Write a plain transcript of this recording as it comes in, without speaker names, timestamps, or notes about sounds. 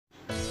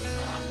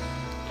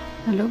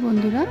Hello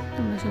বন্ধুরা,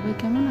 তোমরা সবাই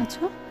কেমন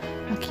আছো?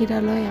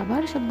 আখিরালয়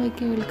আবার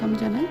সবাইকে ওয়েলকাম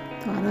জানাই।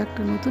 তো আরও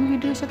একটা নতুন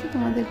ভিডিওর সাথে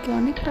তোমাদেরকে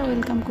অনেকটা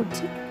ওয়েলকাম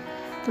করছি।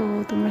 তো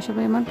তোমরা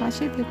সবাই আমার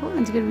পাশেই থেকো।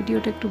 আজকের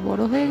ভিডিওটা একটু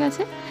বড় হয়ে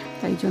গেছে,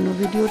 তাই জন্য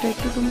ভিডিওটা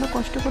একটু তোমরা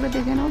কষ্ট করে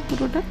দেখে নাও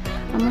পুরোটা।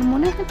 আমার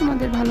মনে হয়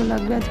তোমাদের ভালো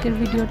লাগবে আজকের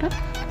ভিডিওটা।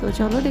 তো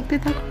চলো দেখতে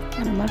থাকো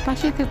আর আমার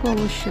পাশেই থেকো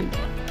অবশ্যই।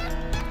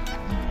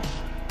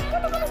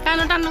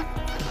 টানো টানো।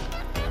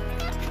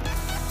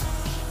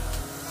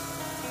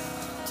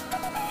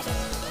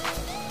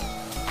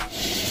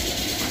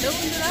 হ্যালো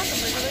বন্ধুরা,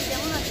 তোমরা সবাই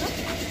কেমন আছো?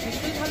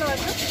 নিশ্চয়ই ভালো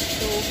আছো।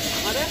 তো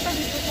আরও একটা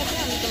ভিডিওর সাথে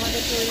আমি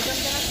তোমাদেরকে ওয়েলকাম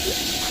জানাচ্ছি।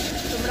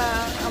 তোমরা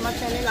আমার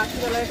চ্যানেল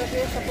আখিরালয়টাকে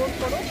সাপোর্ট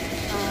করো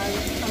আর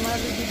আমার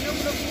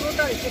ভিডিওগুলো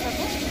পুরোটা দেখে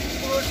থাকো।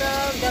 পুরোটা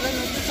যারা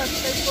নতুন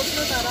সাবস্ক্রাইব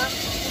করছো তারা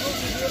পুরো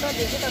ভিডিওটা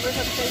দেখে তারপরে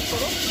সাবস্ক্রাইব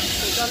করো।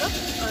 তো চলো,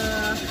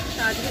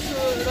 আজকে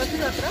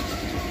রথযাত্রা।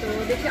 তো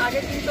দেখি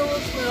আগের দিন তো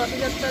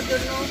রথযাত্রার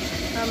জন্য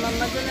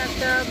মাম্মার জন্য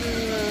একটা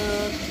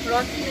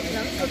রথ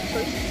কিনেছিলাম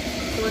সত্যই।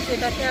 তো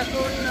সেটাকে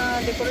এখন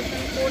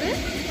ডেকোরেশন করে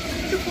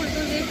একটু ফুল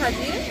টুল দিয়ে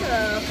সাজিয়ে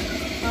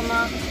মামা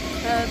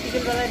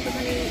বিকেলবেলা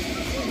একটুখানি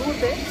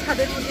ঘুরবে,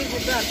 ছাদের মধ্যেই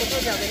ঘুরবে, আর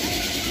কোথাও যাবে না।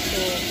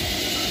 তো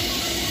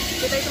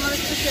সেটাই তোমাদের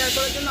সাথে শেয়ার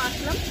করার জন্য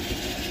আসলাম।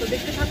 তো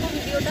দেখতে থাকো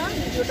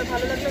ভিডিওটা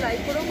ভালো লাগলে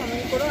লাইক করো,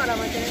 কমেন্ট করো আর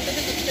আমার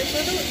চ্যানেলটাকে সাবস্ক্রাইব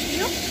করে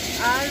দিও।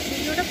 আর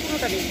ভিডিওটা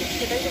পুরোটা দেখো,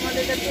 সেটাই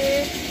তোমাদের কাছে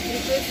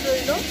রিকোয়েস্ট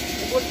রইল,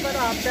 বলতে পারো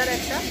আবদার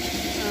একটা।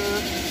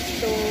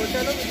 তো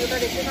চলো ভিডিওটা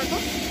দেখতে থাকো।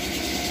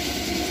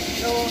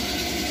 তো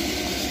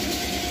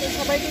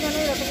সবাইকে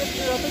জানাই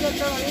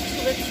রথযাত্রার অনেক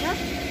শুভেচ্ছা।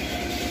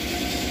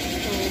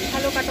 তো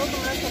ভালো কাটাও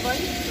তোমরা সবাই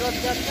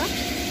রথযাত্রা,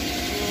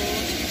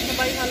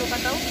 সবাই ভালো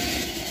কাটাও।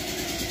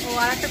 ও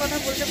আর একটা কথা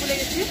বলতে ভুলে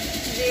গেছি,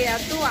 যে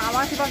এত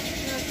আওয়াজ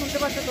শুনতে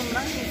পাচ্ছ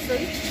তোমরা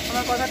নিশ্চয়ই।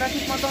 আমার কথাটা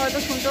ঠিক মতো হয়তো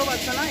শুনতেও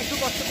পারছো না, একটু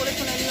কষ্ট করে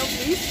শুনে নিও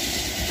প্লিজ।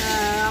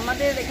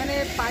 আমাদের এখানে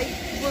পাইপ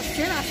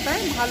বসছে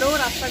রাস্তায়, ভালো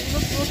রাস্তাগুলো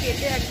পুরো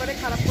কেটে একবারে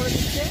খারাপ করে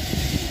দিচ্ছে।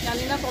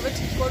 জানি না কবে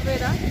ঠিক করবে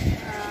এরা।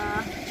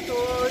 তো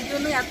ওই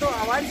জন্য এত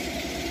আওয়াজ,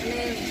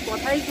 মানে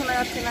কথাই শোনা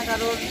যাচ্ছে না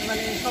কারোর,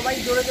 মানে সবাই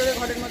জোরে জোরে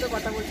ঘরের মধ্যে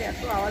কথা বলছে,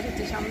 এত আওয়াজ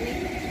হচ্ছে। সামনে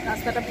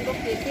রাস্তাটা পুরো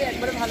কেটে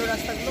একবারে ভালো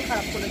রাস্তাগুলো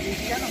খারাপ করে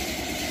দিয়েছে, জানো,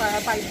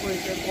 পাইপ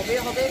পড়েছে। কবে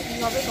হবে কী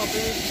হবে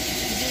কবে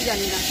কিছুই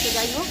জানি না। তো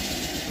যাই হোক,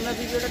 তোমরা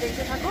ভিডিওটা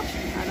দেখতে থাকো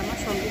আর আমার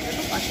সঙ্গে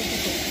থাকো, পাশে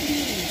থাকো।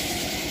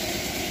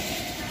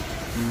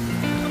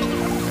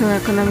 তো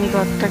এখন আমি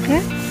রথটাকে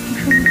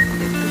সুন্দর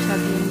করে একটু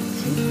সাজিয়ে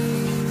নিচ্ছি।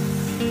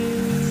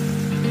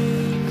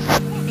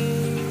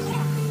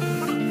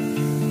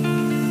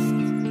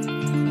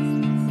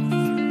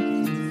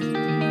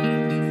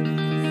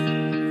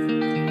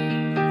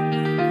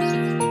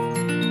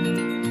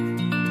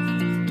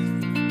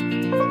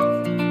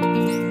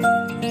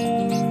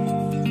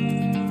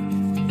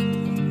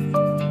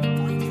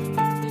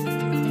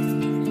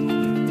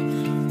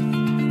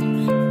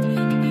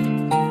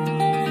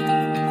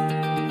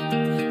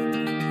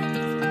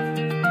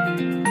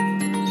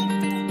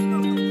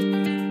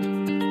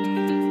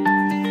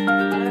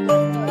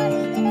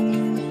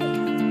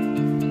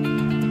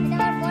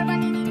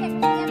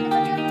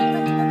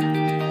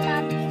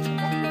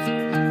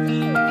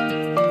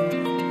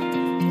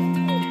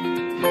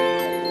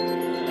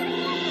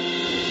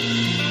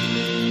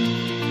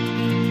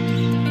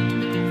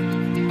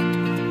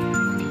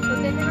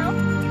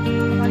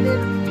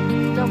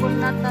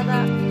 জগন্নাথ দাদা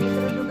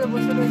ভিতরে ঢুকে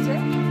বসে রয়েছে,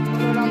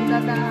 korlm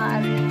দাদা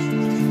আর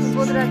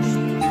সুভদ্রা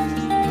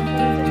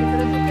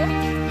ভিতরে ঢুকে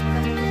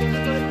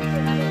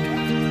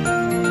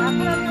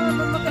এখন আমি আমার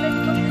বন্ধুকে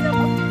রেডি করতে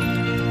যাবো।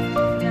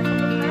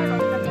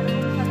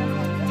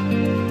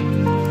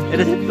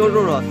 এটা হচ্ছে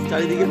টোটো রথ,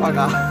 চারিদিকে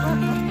ফাঁকা,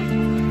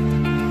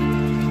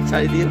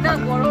 চারিদিকে না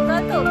গরমটা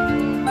তো,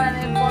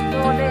 মানে বন্ধ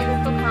হলে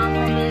তো ঘাম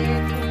হবে,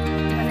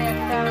 মানে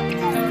একটা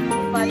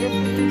বাজে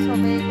ফিলিংস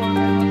হবে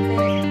গরমের মধ্যে।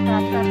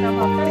 রাস্তাটা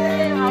হবে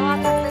হাওয়া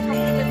থাকলে,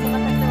 সবদিকে খোলা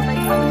থাকলে ওটাই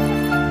ভালো।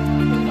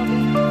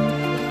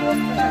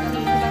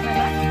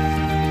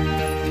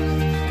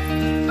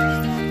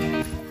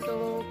 তো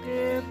ওকে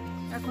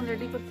এখন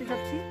রেডি করতে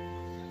যাচ্ছি।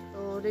 তো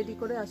রেডি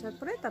করে আসার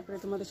পরে তারপরে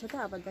তোমাদের সাথে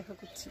আবার দেখা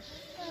করছি।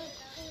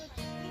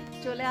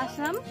 চলে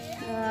আসলাম,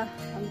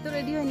 আমি তো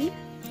রেডি হইনি,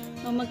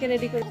 মাম্মাকে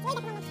রেডি করে।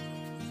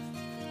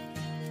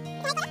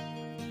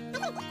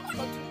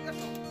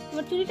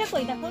 তোমার চুড়িটা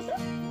কই দেখো তো,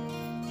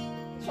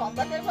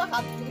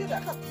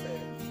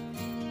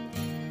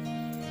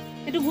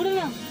 একটু ঘুরো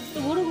না, একটু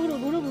ঘুরো ঘুরো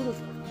ঘুরো ঘুরো,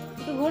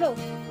 একটু ঘোরো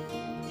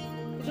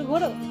একটু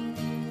ঘোরো।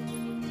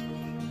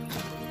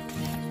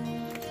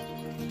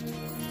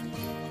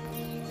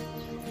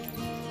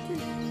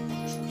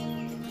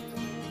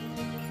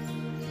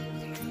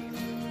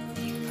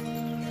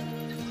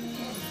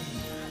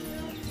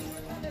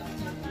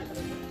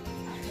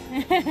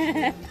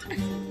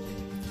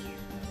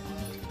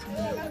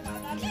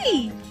 কি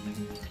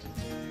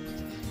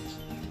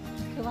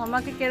তো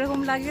মামাকে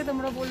কিরকম লাগে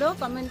তোমরা বলো,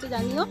 কমেন্টে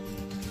জানিও।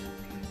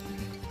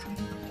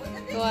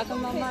 তো এখন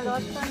মামা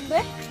রথ টানবে।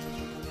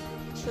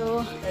 তো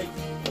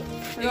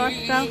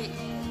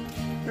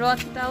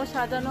রথটাও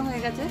সাজানো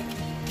হয়ে গেছে,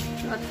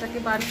 রথটাকে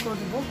বার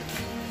করবো।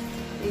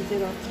 এই যে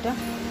রথটা,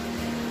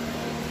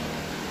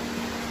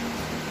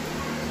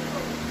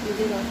 এই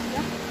যে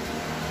রথটা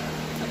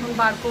এখন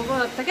বার করবো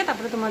রথ থেকে,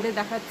 তারপরে তোমাদের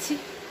দেখাচ্ছি।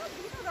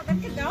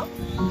 দাদাকে দাও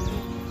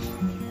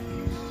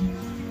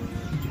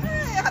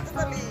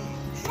হাততালি।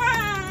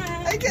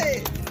 এই যে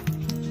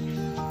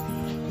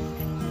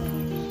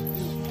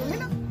তুমি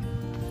না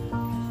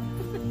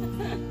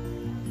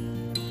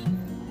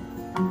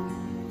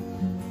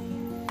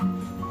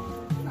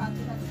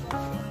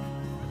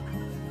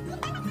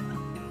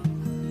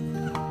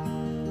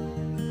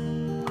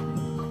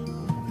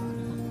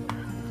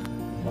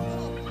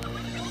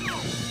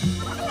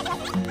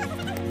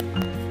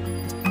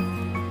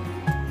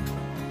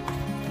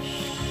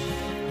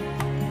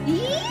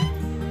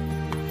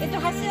একটু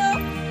হাসো,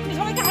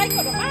 সবাইকে হাই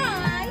করো।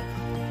 হাই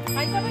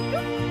হাই করো একটু।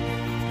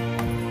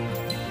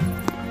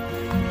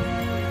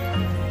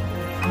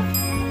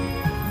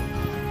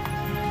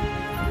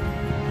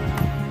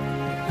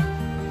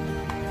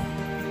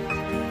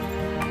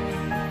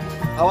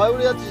 হাওয়ায়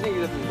উড়ে যাচ্ছিস নাকি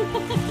রে তুই?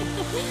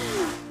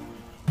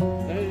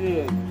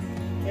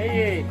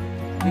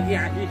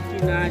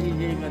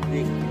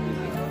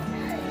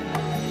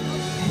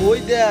 ওই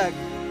দেখ,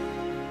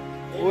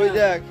 ওই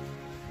দেখ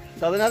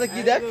তাদের হাতে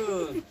কি দেখ।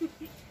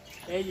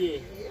 এই যে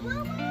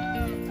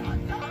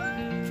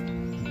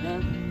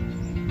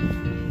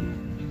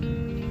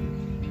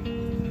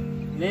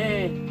নে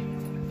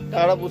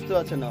তারা বুঝতে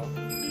পারছে না।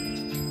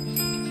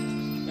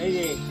 এই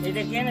যে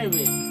এটা কে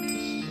নেবে,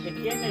 এটা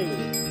কে নেবে?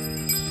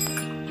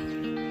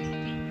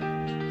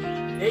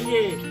 এই যে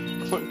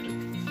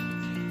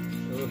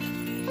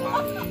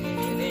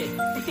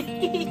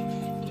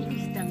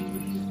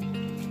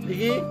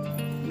দেখি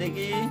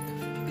দেখি,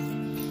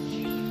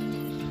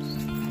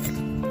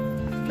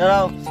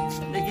 দাঁড়াও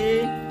দেখি।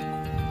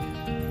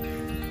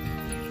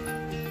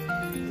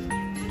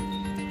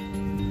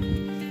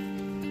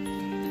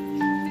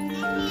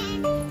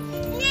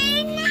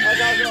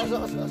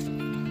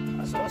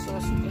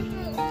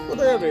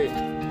 কোথায় যাবে?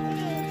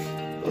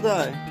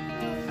 কোথায়?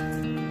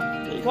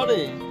 এইখানে?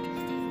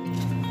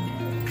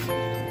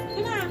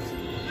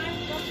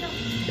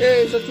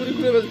 এই সব চুরি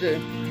খুলে ফেলছে,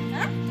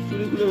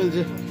 চুরি খুলে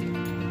ফেলছে।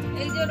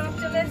 এই যে রথ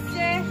চলে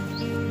এসছে,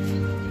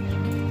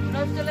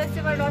 রথ চলে এসছে।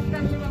 এবার রথ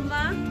টানবে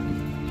মাম্মা।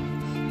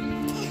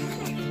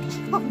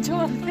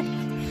 জল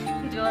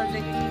জল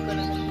দেখে কি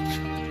করে,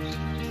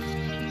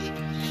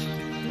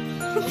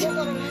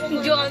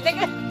 জল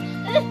দেখে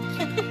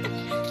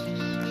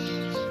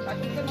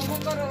নমো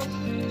করো।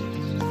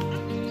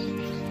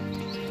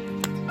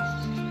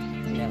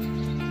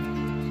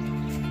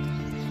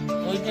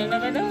 ওইটা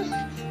নেবে না,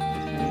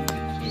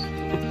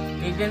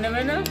 এইটা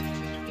নেবে না,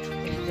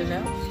 এইটা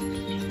নাও।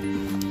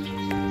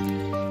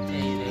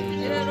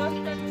 এবার রথ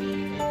টানছি।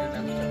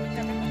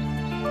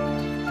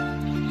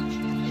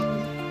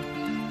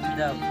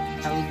 দাও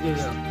ঠাকুর দিয়ে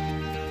দাও।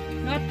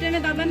 রথ টেনে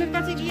দাদানের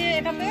কাছে গিয়ে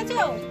এটা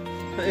পেয়েছো?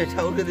 এই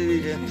ঠাকুরকে দিয়ে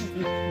দিয়েছে।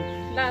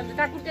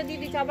 ঠাকুরকে দিয়ে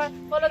দিচ্ছে। আবার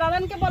বলো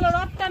দাদানকে, বলো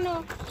রথ টানো,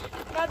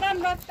 দাদান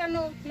রথ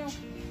টানো।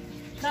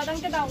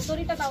 দাদানকে দাও,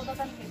 দড়িটা দাও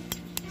দাদানকে,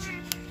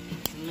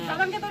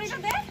 দাদানকে দড়িটা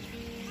দে।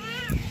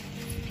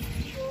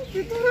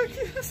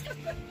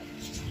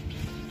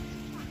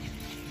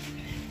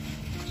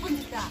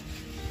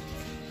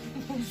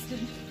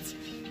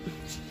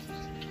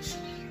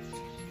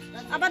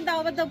 আবার দাও,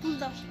 আবার দাও, ফুল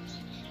দাও,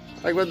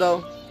 একবার দাও।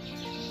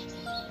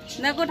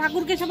 দেখো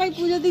ঠাকুরকে সবাই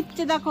পুজো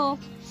দিচ্ছে, দেখো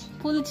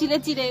ফুল চিড়ে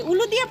চিড়ে।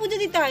 উলু দিয়ে পুজো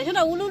দিতে হয়,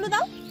 শোনো উলু উলু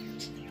দাও,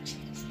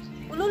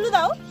 উলু উলু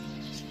দাও।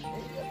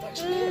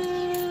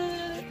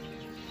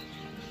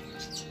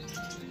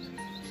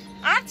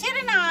 আর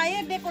ছেড়ে না,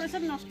 এর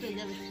ডেকোরেশন নষ্ট হয়ে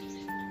যাবে।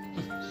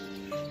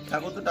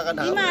 ঠাকুর তো টাকা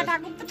মা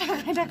ঠাকুর তো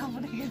টাকা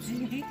পড়ে গেছে।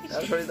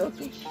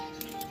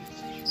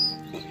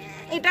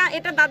 এটা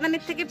এটা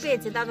দাদানের থেকে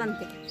পেয়েছে, দাদান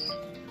থেকে,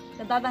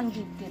 দাদান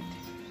গিফটেড।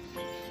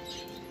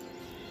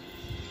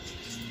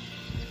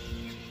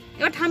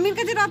 এবার ঠাম্মির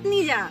কাছে রথ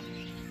নিয়ে যা।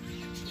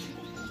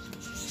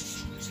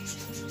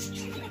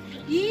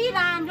 ই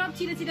রাম, রথ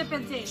ছিঁড়ে ছিঁড়ে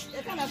ফেলছে।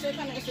 এখানে আছে,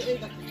 এখানে আছে, এই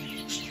দেখো,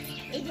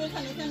 এই যে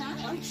এখানে, এখানে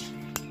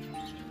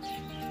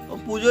ও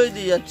পুজোই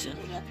দিয়ে যাচ্ছে।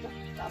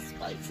 কাজ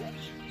পাইছে,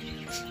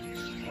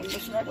 অন্য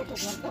সময় কত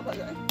ঘন্টা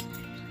বাজায়।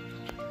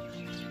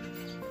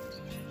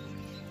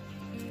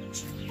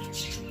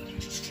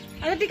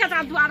 আচ্ছা ঠিক আছে,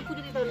 আর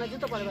পুজো দিতে হবে না,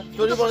 জুতো পরে,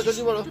 চটি পড়ো,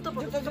 চটি পড়ো, জুতো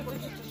পরে,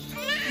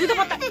 জুতো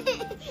পরতে।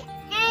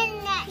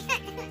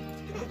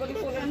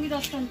 আমি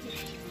রথ টানছি,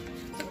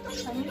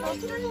 আমি রথ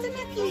টানছি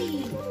নাকি?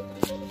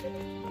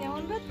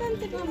 কেমন রথ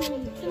টানছে তুমি?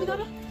 তুমি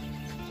ধরো,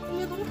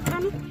 তুমি ধরো,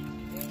 টানো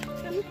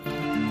টানো।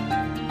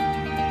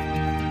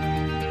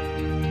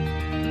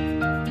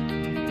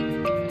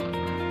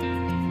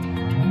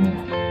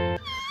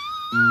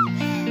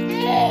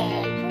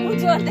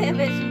 পুজো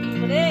দেবে শুরু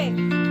করে।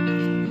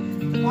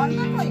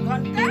 ঘন্টা কই,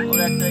 ঘন্টা ওর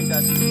একটাই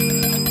কাজ।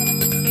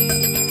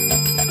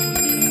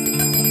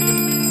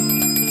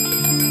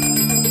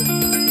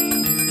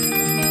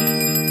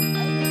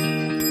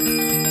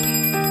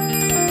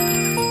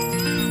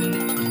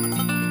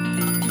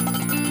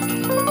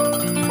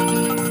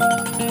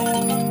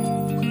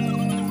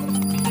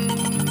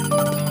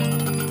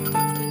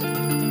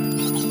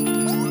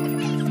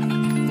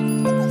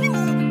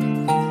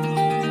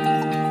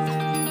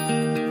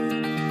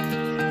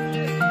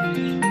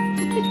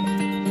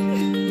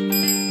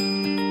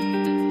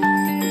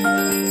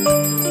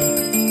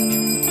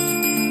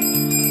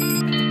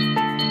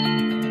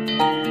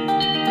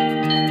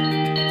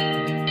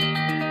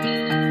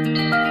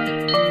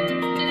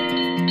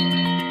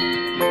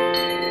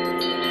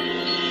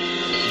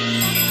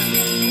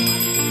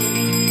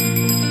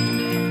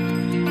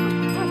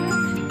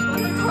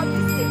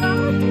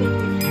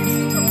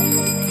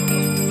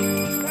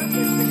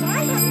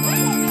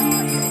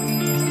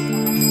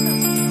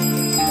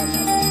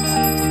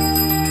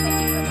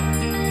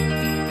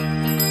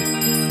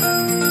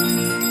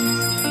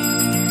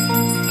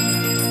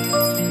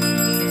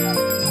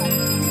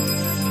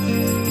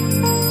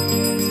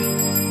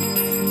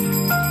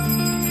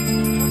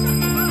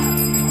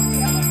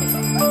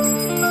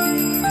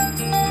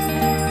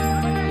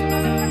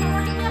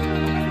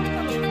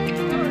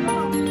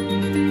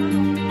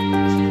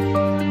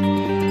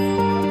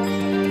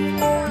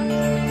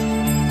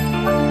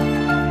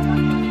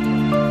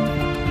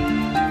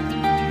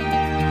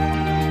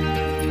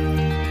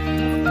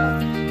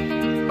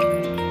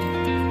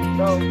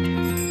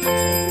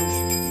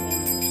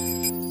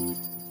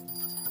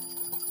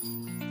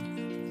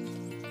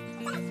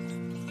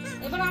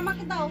 এবার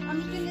আমাকে দাও,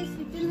 আমি টেনে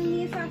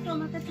নিয়ে এসে আসো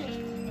আমার কাছে।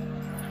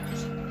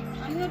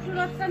 আমি একটু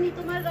রস টানি,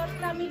 তোমার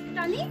রসটা আমি একটু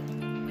টানি।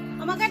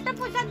 আমাকে একটা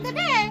প্রসাদ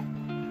দেবে?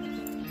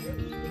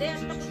 দে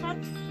একটা প্রসাদ।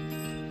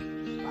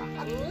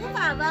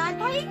 বাবা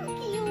থ্যাংক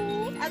ইউ।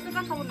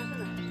 এতটা খাবো না,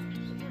 শোনা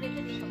একটু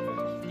রেখে দিই।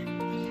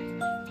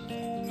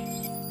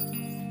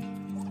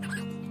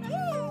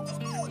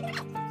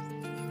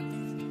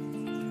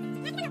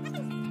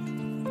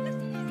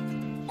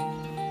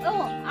 ও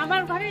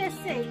আমার ঘরে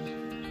এসছে,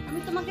 আমি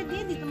তোমাকে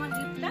দিয়ে দিই তোমার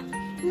গিফটটা।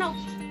 নাও,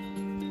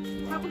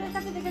 ঠাকুরের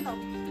কাছে রেখে দাও,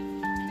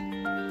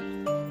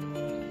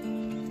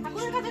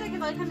 ঠাকুরের কাছে রেখে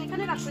দাও। এখানে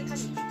এখানে রাখো,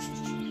 এখানে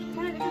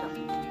এখানে রেখে দাও।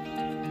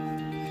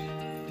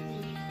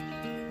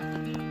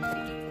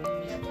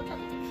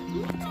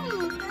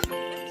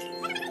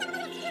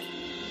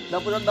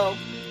 দাও প্রসাদ দাও।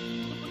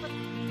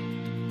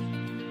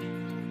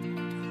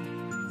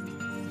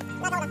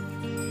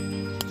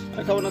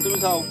 আর খাবো না, তুমি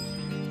খাও।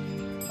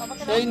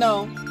 এই নাও।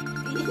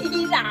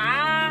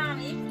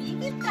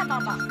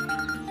 বাবা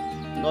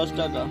 10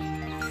 টাকা।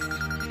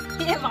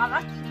 বাবা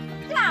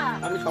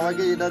আমি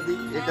সবাইকে এটা দিই,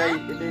 এটাই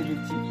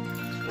দিচ্ছি।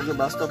 ওকে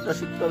বাস্তবটা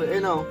শিখতে হবে। এই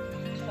নাও।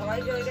 সবাই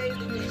জায়গায়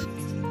দিবে।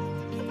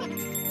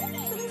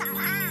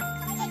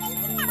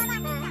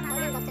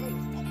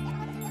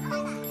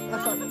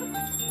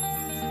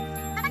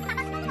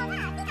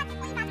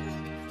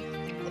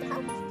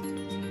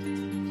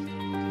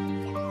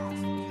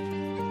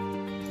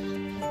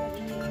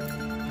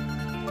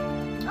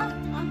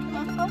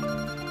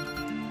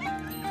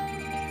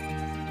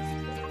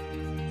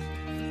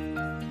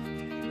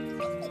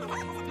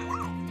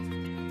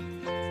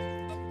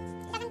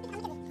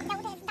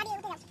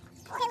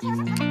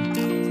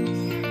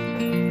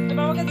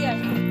 বাবাকে দিয়ে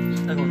আসো।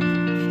 দেখো না।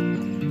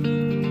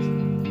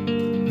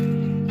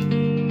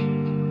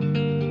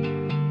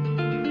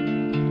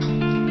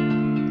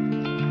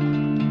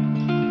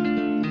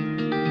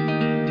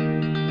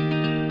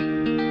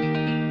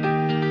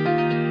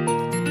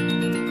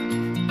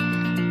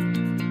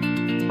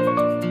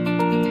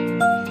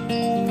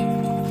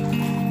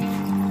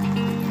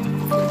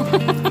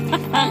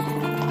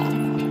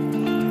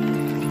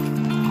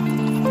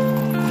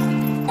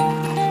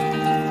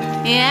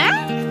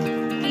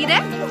 কি রে?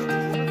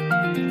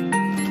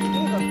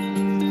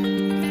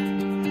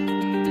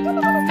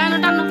 টানো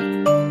টানো।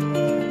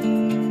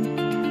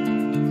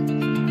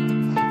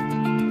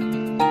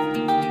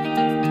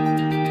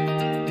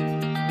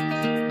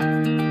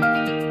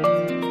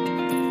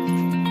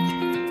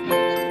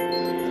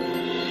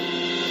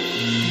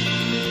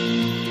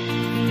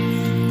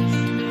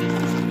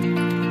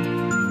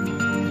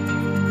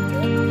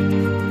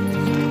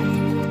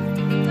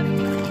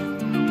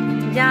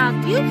 যা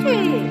কি হয়েছে?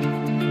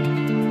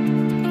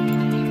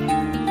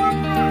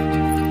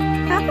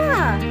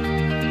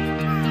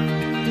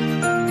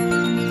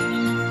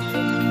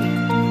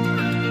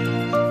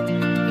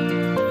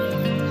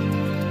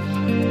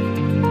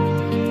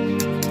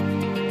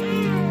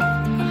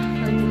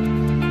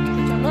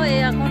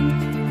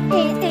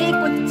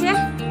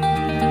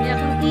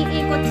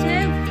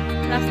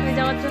 রাস্তায়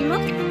যাওয়ার জন্য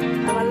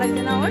আবার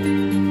লাগছে না ওর।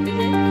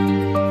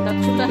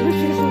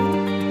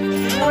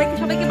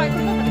 সবাইকে বাই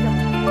করবো,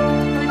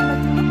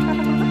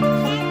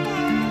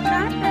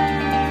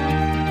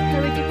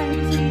 সবাইকে থ্যাংক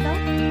ইউ দাও।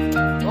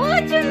 ও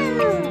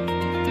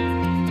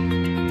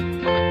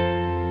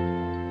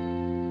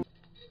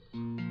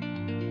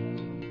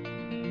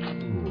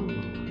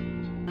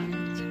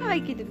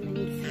সবাইকে দেবো।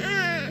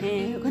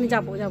 হ্যাঁ ওখানে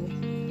যাবো।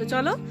 তো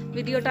চলো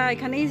ভিডিওটা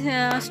এখানেই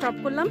স্টপ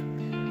করলাম।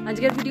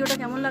 আজকের ভিডিওটা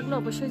কেমন লাগলো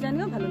অবশ্যই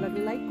জানিও। ভালো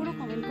লাগলে লাইক করো,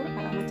 কমেন্ট করো,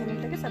 আর আমার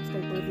চ্যানেলটাকে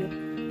সাবস্ক্রাইব করে দিও।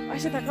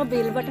 পাশে থাকা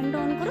বেল বাটনটা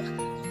অন করো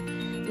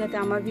যাতে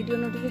আমার ভিডিও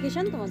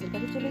নোটিফিকেশন তোমাদের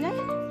কাছে চলে যায়।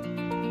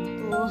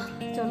 তো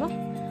চলো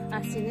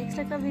আসছি নেক্সট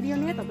একটা ভিডিও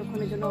নিয়ে,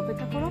 ততক্ষণের জন্য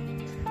অপেক্ষা করো।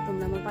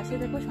 তোমরা আমার পাশে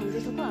দেখো, সঙ্গে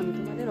থাকো। আমি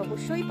তোমাদের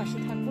অবশ্যই পাশে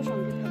থাকবো,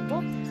 সঙ্গে থাকবো,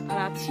 আর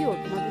আছিও।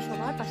 তোমাদের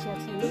সবার পাশে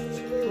আছি আমি।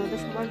 তোমাদের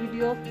সবার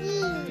ভিডিও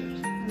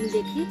আমি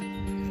দেখি,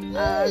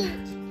 আর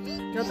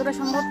যতটা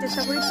সম্ভব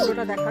চেষ্টা করি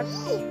পুরোটা দেখার।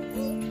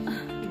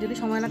 যদি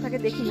সময় না থাকে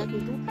দেখি না,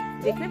 কিন্তু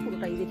দেখলে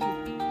পুরোটাই দেখি।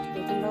 তো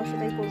তোমরাও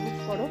সেটাই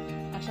করো,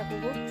 আশা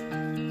করবো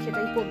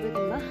সেটাই করবে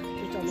তোমরা।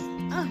 তো চলো,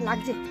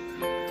 লাগছে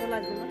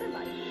লাগবে না।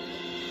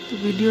 তো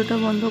ভিডিওটা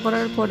বন্ধ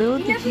করার পরেও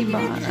দেখি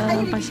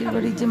পাশের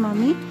বাড়ির যে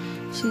মামি,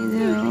 সে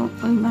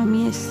ওই মামি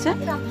এসছে,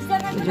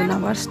 ওই জন্য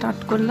আবার স্টার্ট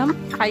করলাম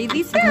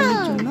খাইয়ের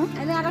জন্য।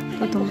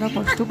 তো তোমরা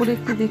কষ্ট করে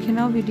একটু দেখে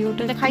নাও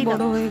ভিডিওটা।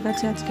 বড় হয়ে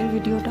গেছে আজকের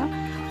ভিডিওটা,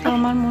 তো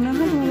আমার মনে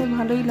হয়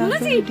ভালোই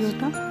লাগবে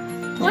ভিডিওটা।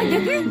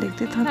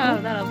 দেখতে থাকো,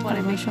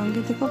 আমার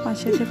সঙ্গে থেকো,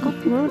 পাশে থেকো,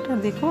 পুরোটা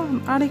দেখো।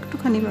 আর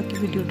একটুখানি বাকি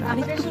ভিডিওটা, আর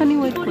একটুখানি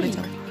ওয়েট করে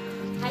যাও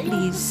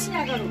প্লিজ।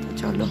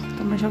 চলো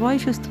তোমরা সবাই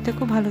সুস্থ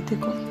থেকো, ভালো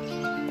থেকো।